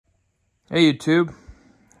Hey YouTube,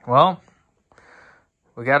 well,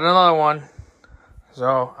 we got another one.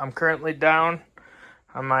 So I'm currently down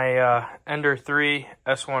on my Ender 3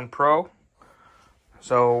 S1 Pro.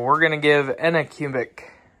 So we're gonna give Anycubic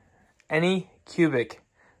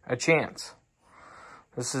a chance.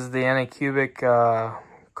 This is the Anycubic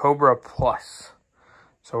Kobra Plus.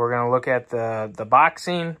 So we're gonna look at the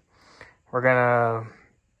boxing. We're gonna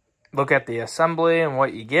look at the assembly and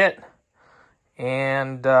what you get,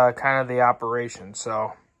 and kind of the operation.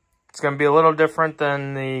 So it's going to be a little different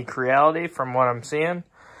than the Creality from what I'm seeing,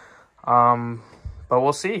 but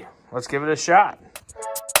we'll see. Let's give it a shot.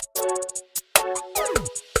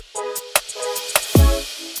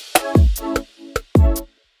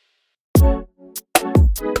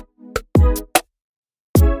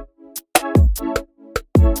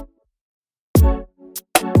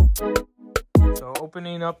 So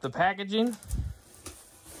opening up the packaging,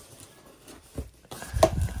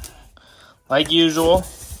 like usual,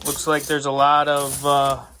 looks like there's a lot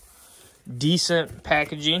of decent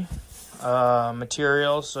packaging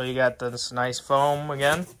material. So you got this nice foam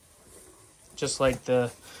again, just like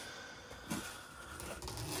the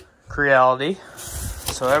Creality.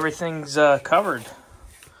 So everything's covered.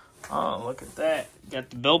 Oh, look at that. You got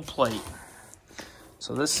the build plate.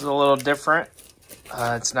 So this is a little different.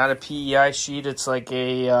 It's not a PEI sheet. It's like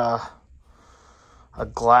a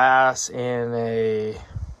glass and a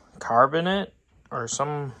carbonate or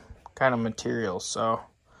some kind of material. So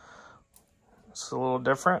it's a little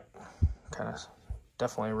different. Kind of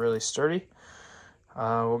definitely really sturdy.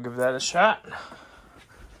 We'll give that a shot.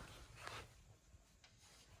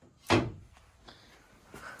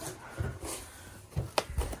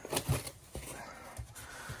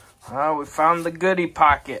 We found the goodie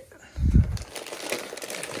pocket.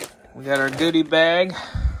 We got our goodie bag.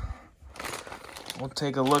 We'll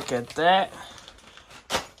take a look at that.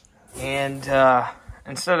 And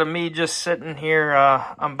instead of me just sitting here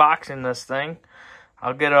unboxing this thing,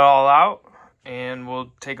 I'll get it all out and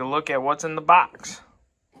we'll take a look at what's in the box.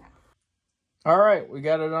 Alright, we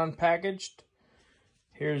got it unpackaged.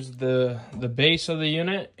 Here's the base of the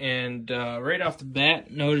unit, and right off the bat,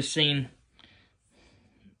 noticing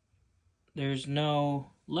there's no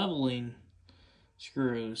leveling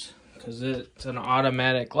screws because it's an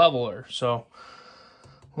automatic leveler. So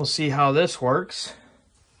we'll see how this works.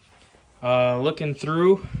 Looking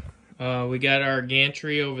through, we got our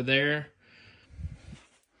gantry over there.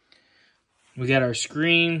 We got our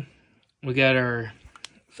screen. We got our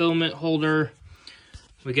filament holder.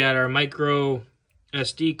 We got our micro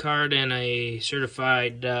SD card and a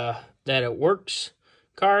certified that it works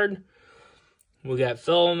card. We got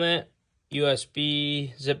filament,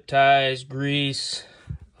 USB, zip ties, grease,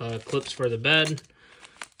 clips for the bed,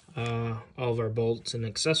 all of our bolts and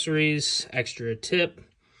accessories, extra tip,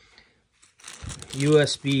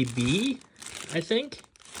 USB-B, I think,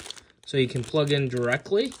 so you can plug in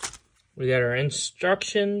directly. We got our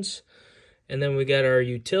instructions, and then we got our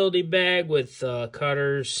utility bag with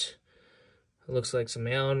cutters. It looks like some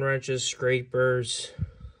Allen wrenches, scrapers,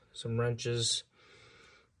 some wrenches,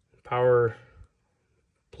 power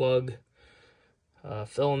plug,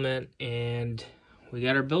 filament, and we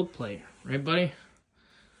got our build plate, right buddy?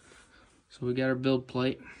 So we got our build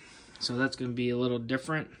plate. So that's going to be a little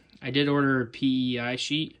different. I did order a PEI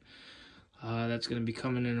sheet. That's going to be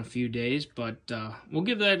coming in a few days, but we'll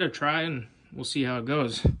give that a try and we'll see how it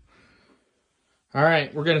goes. All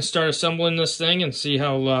right, we're going to start assembling this thing and see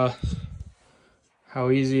how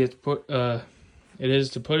easy it is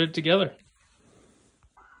to put it together.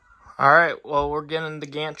 All right, well, we're getting the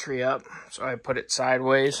gantry up, so I put it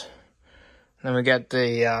sideways. Then we got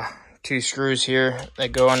the two screws here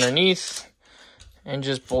that go underneath and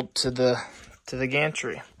just bolt to the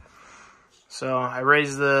gantry. So I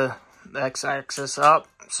raise the x-axis up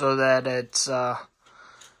so that it's so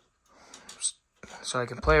I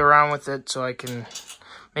can play around with it, so I can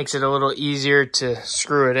makes it a little easier to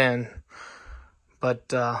screw it in.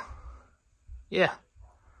 But yeah.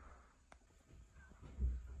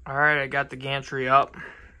 All right, I got the gantry up.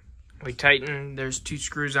 We tighten. There's two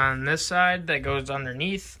screws on this side that goes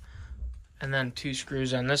underneath, and then two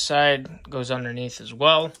screws on this side goes underneath as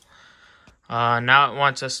well. Now it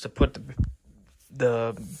wants us to put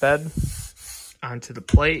the bed onto the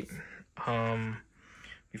plate.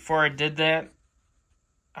 Before I did that,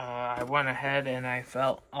 I went ahead and I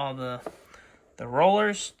felt all the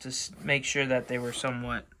rollers to make sure that they were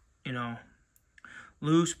somewhat,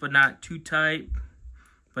 loose, but not too tight,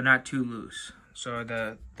 but not too loose, so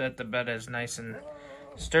that the bed is nice and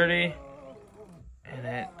sturdy and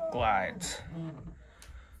it glides.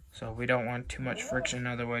 So we don't want too much friction,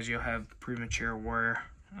 otherwise you'll have premature wear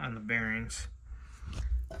on the bearings.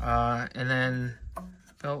 And then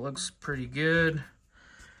the belt looks pretty good.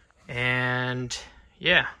 And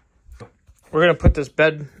yeah, we're gonna put this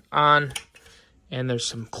bed on, and there's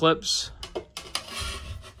some clips.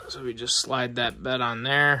 So we just slide that bed on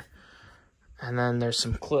there. And then there's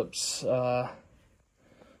some clips that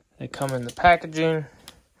come in the packaging.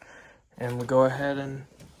 And we go ahead and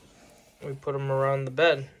we put them around the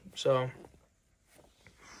bed. So,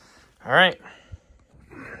 all right.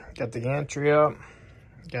 Got the gantry up.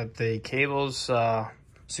 Got the cables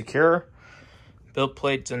secure. Build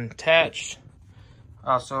plates attached.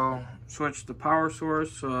 Also switched the power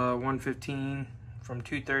source 115 from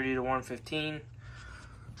 230 to 115.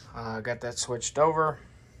 Got that switched over.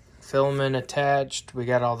 Filament attached. We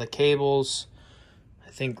got all the cables,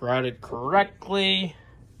 I think, routed correctly.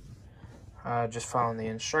 Just following the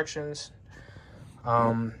instructions.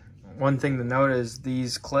 One thing to note is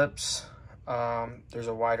these clips, there's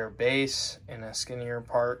a wider base and a skinnier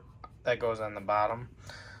part that goes on the bottom.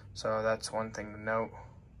 So that's one thing to note.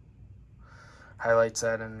 Highlights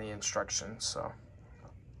that in the instructions. So,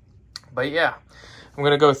 but yeah, I'm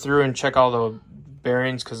gonna go through and check all the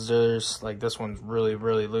bearings, because there's like this one's really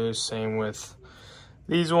loose. Same with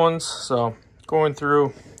these ones. So going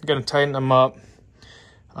through, gonna tighten them up.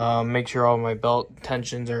 Make sure all my belt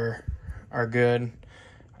tensions are good,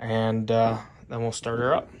 and then we'll start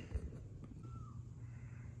her up.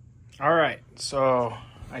 All right, so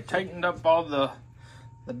I tightened up all the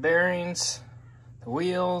bearings, the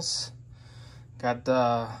wheels, got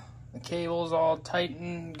the cables all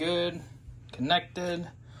tightened, good, connected.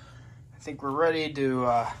 I think we're ready to,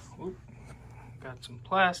 got some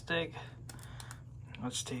plastic.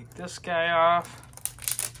 Let's take this guy off.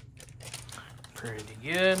 Pretty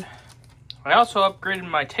good. I also upgraded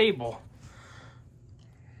my table.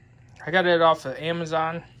 I got it off of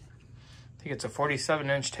Amazon. I think it's a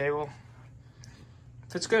 47-inch table.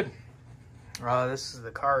 Fits good. This is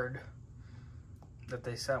the card that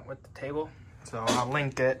they sent with the table, so I'll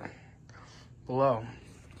link it below.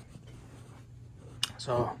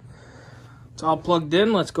 So it's all plugged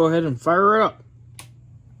in. Let's go ahead and fire it up.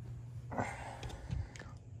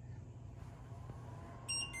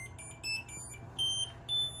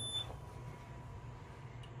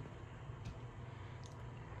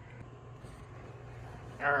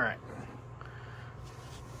 All right.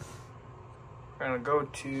 We're gonna go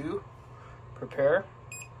to prepare.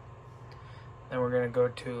 Then we're gonna go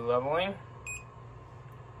to leveling.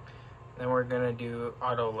 Then we're gonna do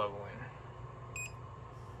auto leveling.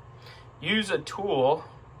 Use a tool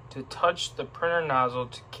to touch the printer nozzle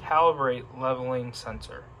to calibrate leveling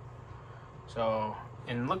sensor. So,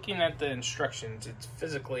 in looking at the instructions, it's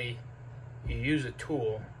physically, you use a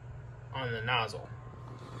tool on the nozzle.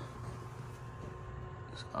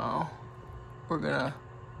 So, we're gonna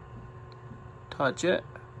touch it.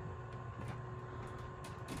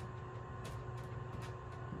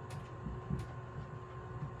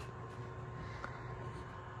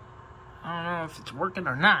 I don't know if it's working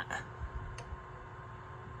or not.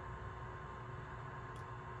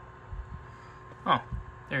 Oh,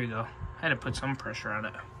 there you go. I had to put some pressure on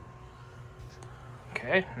it.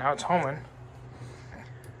 Okay, now it's homing.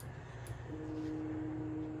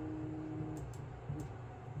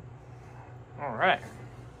 All right.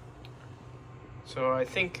 So I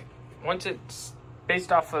think once it's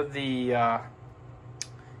based off of the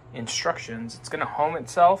instructions, it's gonna home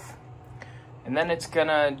itself, and then it's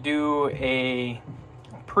gonna do a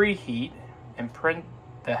preheat and print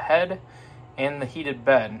the head and the heated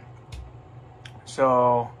bed.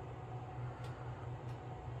 So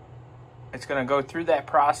it's gonna go through that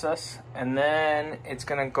process, and then it's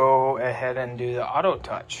gonna go ahead and do the auto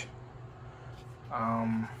touch.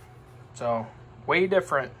 So way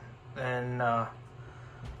different than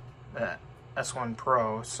the S1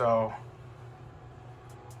 Pro. So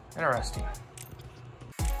interesting.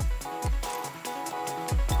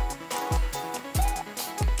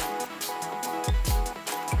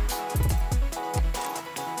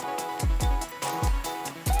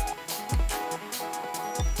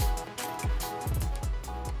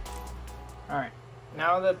 Alright,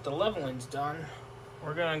 now that the leveling's done,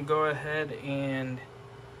 we're gonna go ahead and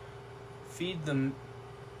feed the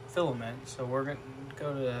filament. So we're gonna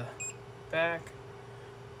go to back,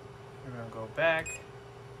 we're gonna go back.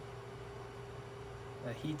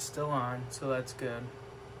 The heat's still on, so that's good.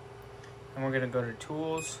 And we're gonna go to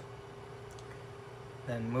tools,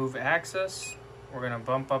 then move axis. We're gonna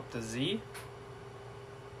bump up the Z.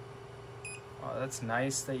 Oh, that's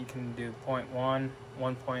nice that you can do 0.1,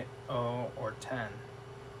 1.0, or 10.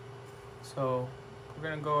 So we're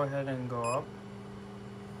gonna go ahead and go up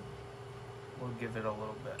We'll give it a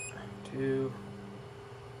little bit. 2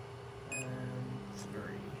 and 3.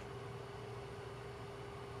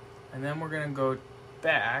 And then we're going to go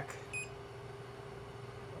back.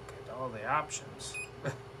 Look at all the options.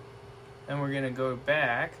 Then we're going to go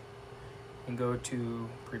back and go to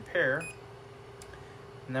prepare.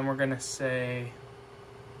 And then we're going to say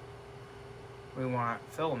we want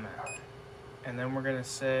filament. And then we're going to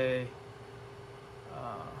say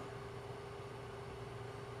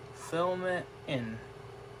filament in.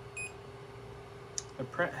 The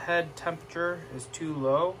print head temperature is too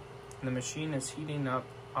low and the machine is heating up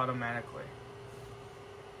automatically.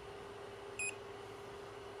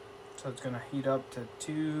 So it's going to heat up to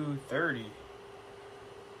 230.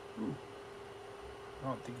 Ooh. I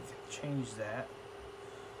don't think you can change that.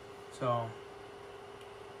 So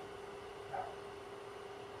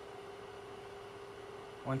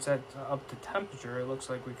once that's up to temperature, it looks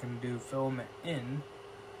like we can do filament in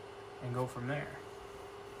and go from there.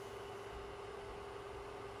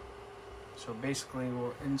 So basically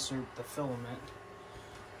we'll insert the filament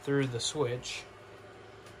through the switch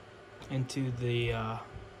into the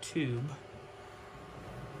tube,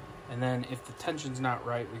 and then if the tension's not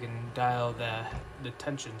right, we can dial the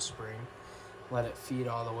tension spring, let it feed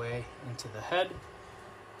all the way into the head,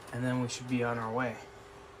 and then we should be on our way.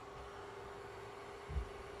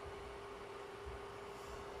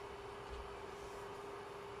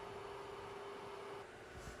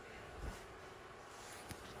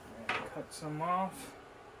 Cut some off.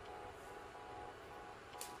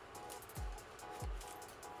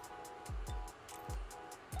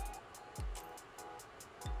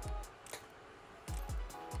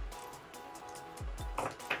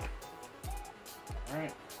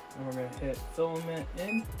 Alright, and we're going to hit filament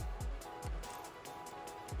in.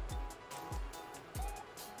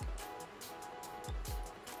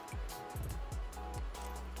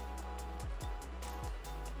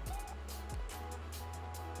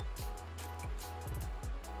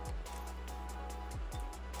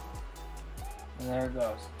 And there it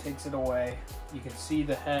goes. Takes it away. You can see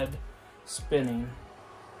the head spinning.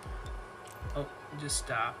 Oh, it just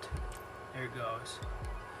stopped. There it goes.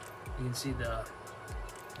 You can see the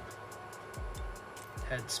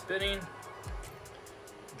head spinning.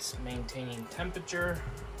 It's maintaining temperature.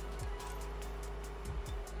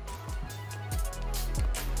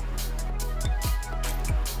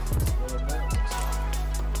 A little bit.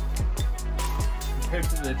 Compared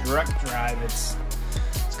to the direct drive, it's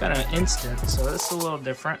kind of instant, so this is a little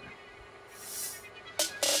different.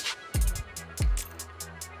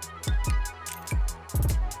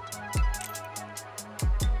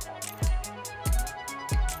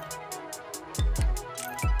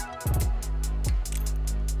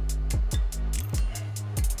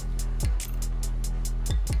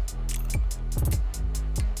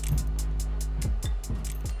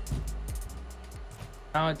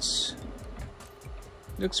 Now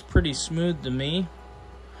looks pretty smooth to me.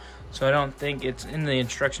 So I don't think it's in the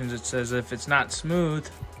instructions. It says if it's not smooth,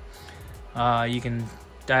 you can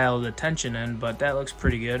dial the tension in, but that looks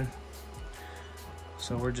pretty good.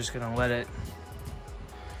 So we're just gonna let it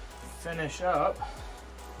finish up.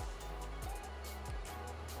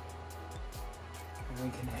 And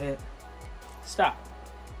we can hit stop.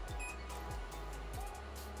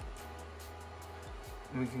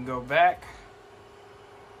 And we can go back.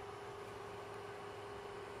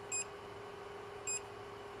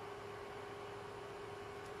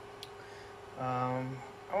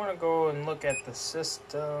 I want to go and look at the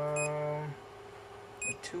system,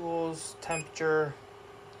 the tools, temperature,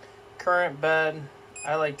 current bed.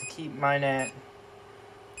 I like to keep mine at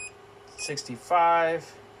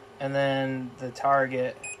 65, and then the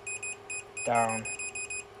target down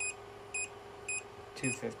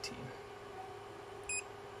 215.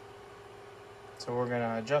 So we're going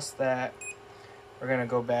to adjust that. We're going to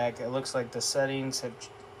go back. It looks like the settings have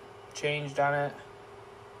changed on it.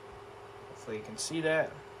 Hopefully you can see that.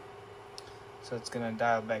 So it's going to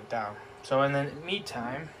dial back down. So in the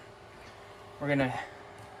meantime, we're going to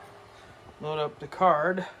load up the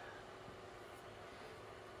card.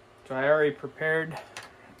 So I already prepared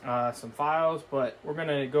some files, but we're going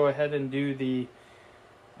to go ahead and do the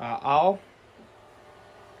OWL.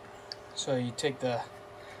 So you take the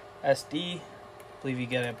SD, I believe you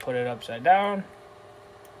got to put it upside down,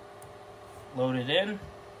 load it in.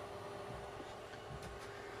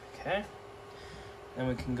 Okay. Then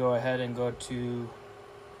we can go ahead and go to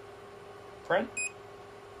print.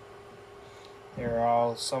 Here are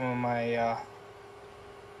all some of my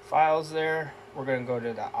files there. We're going to go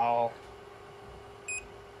to the OWL.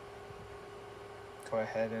 Go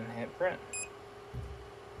ahead and hit print.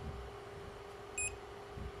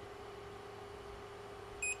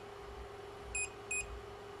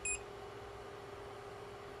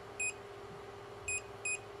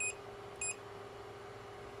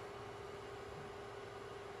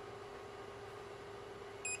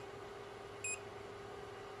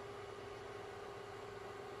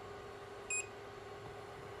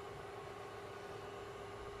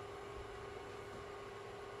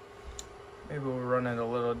 Maybe we'll run it a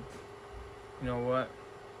little, you know what?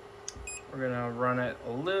 We're gonna run it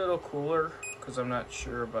a little cooler because I'm not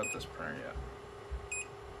sure about this printer yet.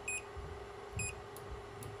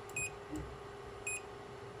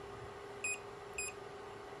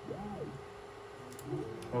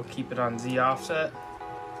 We'll keep it on Z offset.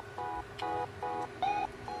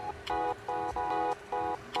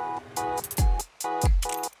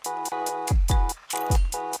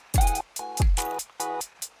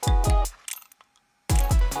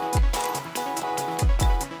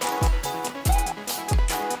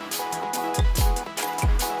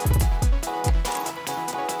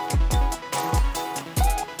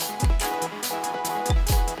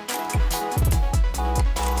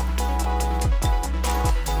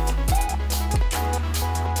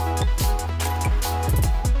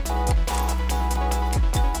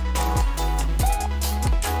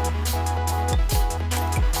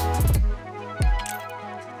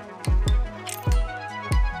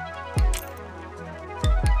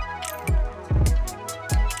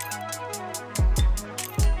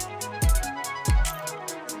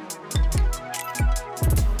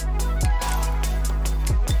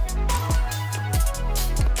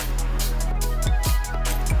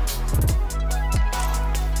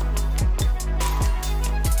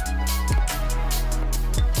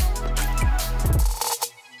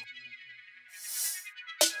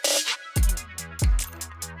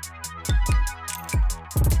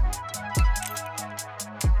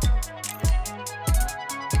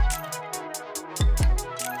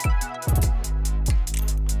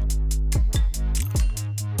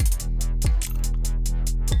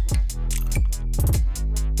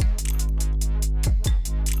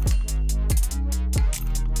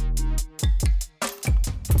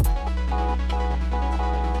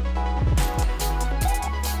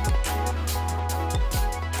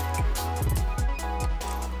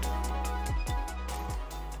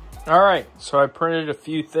 All right, so I printed a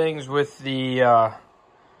few things with the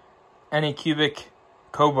Anycubic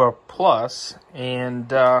Kobra Plus, and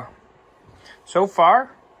so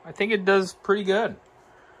far, I think it does pretty good.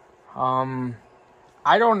 I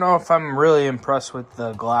don't know if I'm really impressed with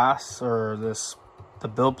the glass or the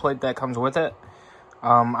build plate that comes with it.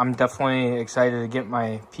 I'm definitely excited to get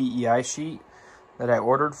my PEI sheet that I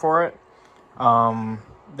ordered for it.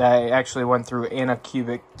 That I actually went through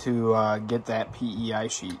Anycubic to get that PEI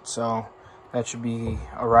sheet, so that should be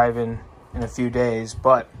arriving in a few days.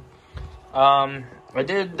 But I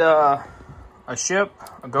did a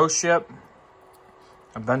ghost ship,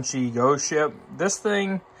 a benchy ghost ship. This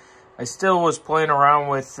thing, I still was playing around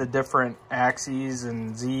with the different axes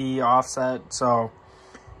and Z offset, so,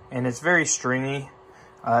 and it's very stringy.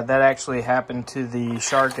 That actually happened to the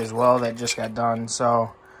shark as well that just got done,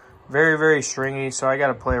 so very, very stringy, so I got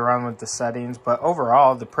to play around with the settings. But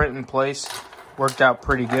overall, the print in place worked out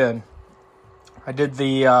pretty good. I did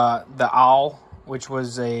the owl, which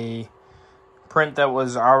was a print that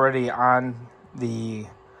was already on the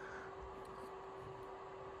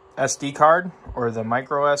SD card, or the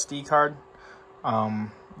micro SD card.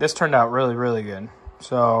 This turned out really, really good.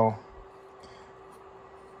 So,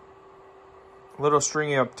 a little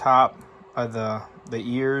stringy up top of the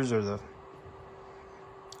ears, or the...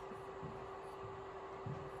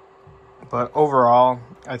 But overall,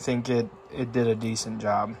 I think it did a decent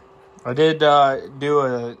job. I did do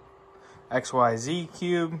a XYZ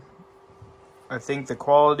cube. I think the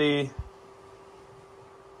quality,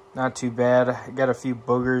 not too bad. I got a few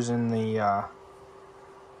boogers in the,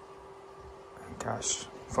 gosh,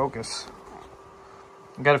 focus.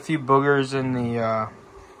 I got a few boogers in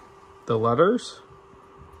the letters.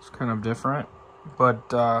 It's kind of different.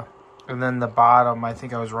 But, and then the bottom, I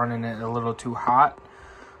think I was running it a little too hot.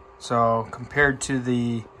 So compared to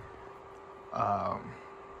the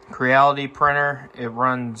Creality printer, it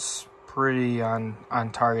runs pretty on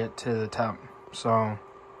target to the temp. So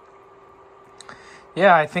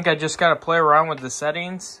yeah, I think I just got to play around with the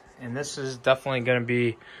settings, and this is definitely going to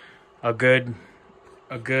be a good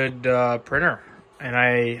printer, and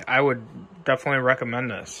I would definitely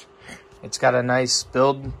recommend this. It's got a nice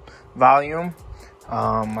build volume.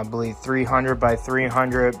 I believe 300 by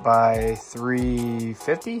 300 by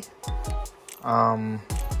 350.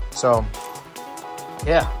 So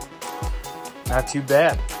yeah, not too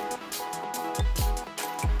bad.